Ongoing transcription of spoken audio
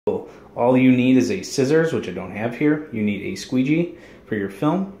All you need is a scissors, which I don't have here. You need a squeegee for your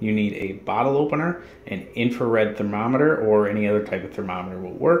film. You need a bottle opener, an infrared thermometer, or any other type of thermometer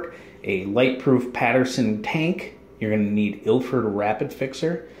will work. A light-proof Patterson tank. You're going to need Ilford rapid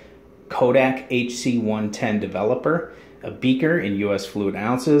fixer, Kodak HC110 developer, a beaker in US fluid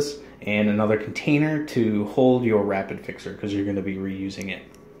ounces, and another container to hold your rapid fixer because you're going to be reusing it.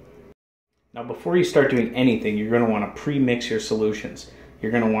 Now before you start doing anything, you're going to want to pre-mix your solutions.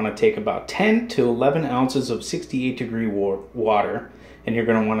 You're going to want to take about 10 to 11 ounces of 68-degree water, and you're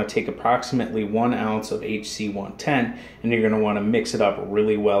going to want to take approximately 1 ounce of HC110, and you're going to want to mix it up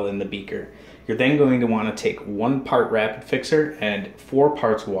really well in the beaker. You're then going to want to take 1 part rapid fixer and 4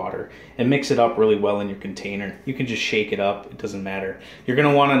 parts water and mix it up really well in your container. You can just shake it up, it doesn't matter. You're going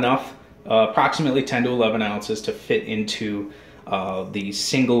to want enough, approximately 10 to 11 ounces to fit into the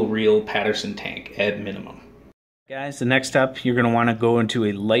single reel Patterson tank at minimum. Guys, the next step, you're going to want to go into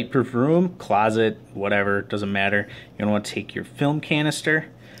a light-proof room, closet, whatever, doesn't matter. You're going to want to take your film canister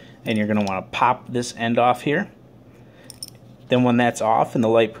and you're going to want to pop this end off here. Then when that's off in the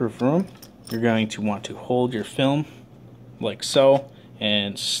light-proof room, you're going to want to hold your film like so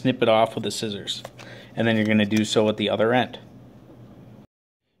and snip it off with the scissors. And then you're going to do so at the other end.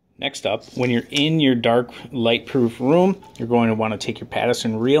 Next up, when you're in your dark light-proof room, you're going to want to take your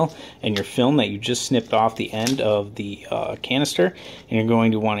Patterson reel and your film that you just snipped off the end of the canister, and you're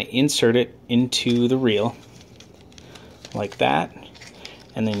going to want to insert it into the reel like that,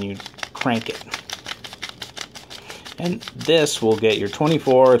 and then you crank it. And this will get your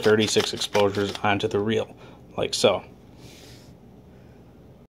 24 or 36 exposures onto the reel, like so.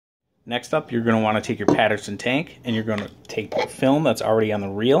 Next up, you're going to want to take your Patterson tank and you're going to take the film that's already on the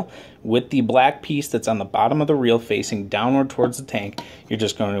reel with the black piece that's on the bottom of the reel facing downward towards the tank. You're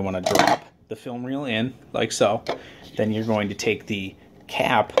just going to want to drop the film reel in like so. Then you're going to take the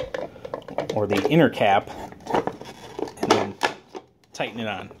cap or the inner cap and then tighten it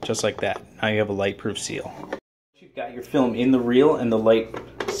on just like that. Now you have a light-proof seal. You've got your film in the reel and the light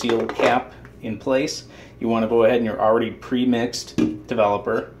seal cap in place. You want to go ahead and your already pre-mixed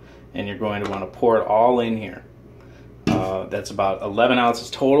developer, and you're going to want to pour it all in here. That's about 11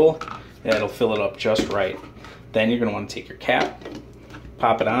 ounces total. That'll fill it up just right. Then you're going to want to take your cap,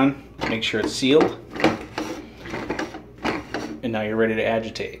 pop it on, make sure it's sealed, and now you're ready to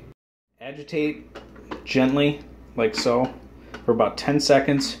agitate. Agitate gently, like so, for about 10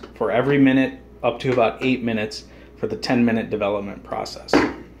 seconds for every minute, up to about 8 minutes for the 10-minute development process.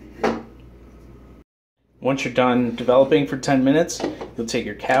 Once you're done developing for 10 minutes, you'll take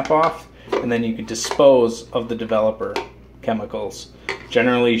your cap off, and then you can dispose of the developer chemicals.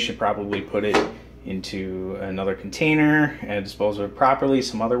 Generally, you should probably put it into another container and dispose of it properly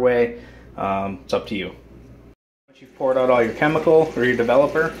some other way. It's up to you. Once you've poured out all your chemical or your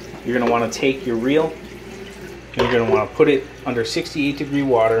developer, you're going to want to take your reel and you're going to want to put it under 68-degree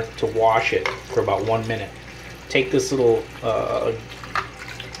water to wash it for about 1 minute. Take this little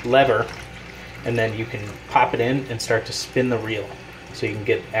lever, and then you can pop it in and start to spin the reel so you can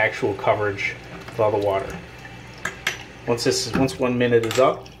get actual coverage with all the water. Once 1 minute is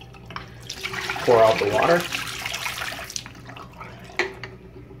up, pour out the water,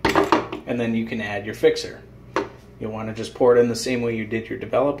 and then you can add your fixer. You'll want to just pour it in the same way you did your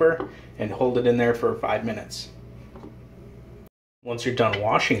developer and hold it in there for 5 minutes. Once you're done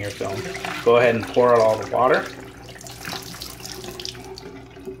washing your film, go ahead and pour out all the water.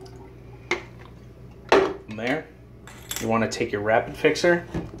 From there, you want to take your rapid fixer,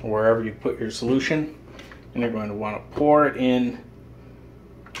 or wherever you put your solution, and you're going to want to pour it in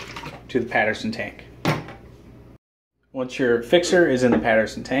to the Patterson tank. Once your fixer is in the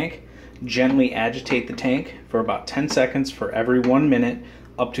Patterson tank, gently agitate the tank for about 10 seconds for every 1 minute,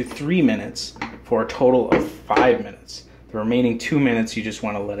 up to 3 minutes, for a total of 5 minutes. The remaining 2 minutes, you just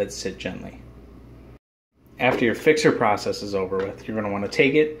want to let it sit gently. After your fixer process is over with, you're going to want to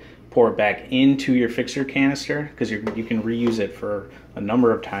take it, pour it back into your fixer canister, because you can reuse it for a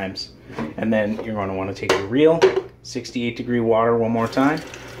number of times. And then you're going to want to take your reel, 68-degree water one more time,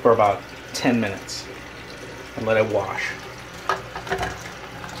 for about 10 minutes, and let it wash.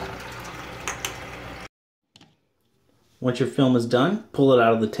 Once your film is done, pull it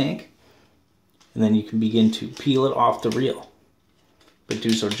out of the tank, and then you can begin to peel it off the reel. But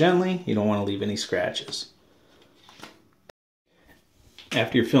do so gently, you don't want to leave any scratches.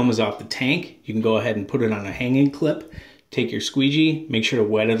 After your film is off the tank, you can go ahead and put it on a hanging clip. Take your squeegee, make sure to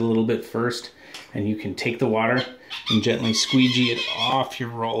wet it a little bit first, and you can take the water and gently squeegee it off your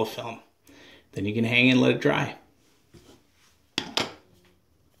roll of film. Then you can hang it and let it dry.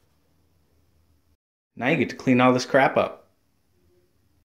 Now you get to clean all this crap up.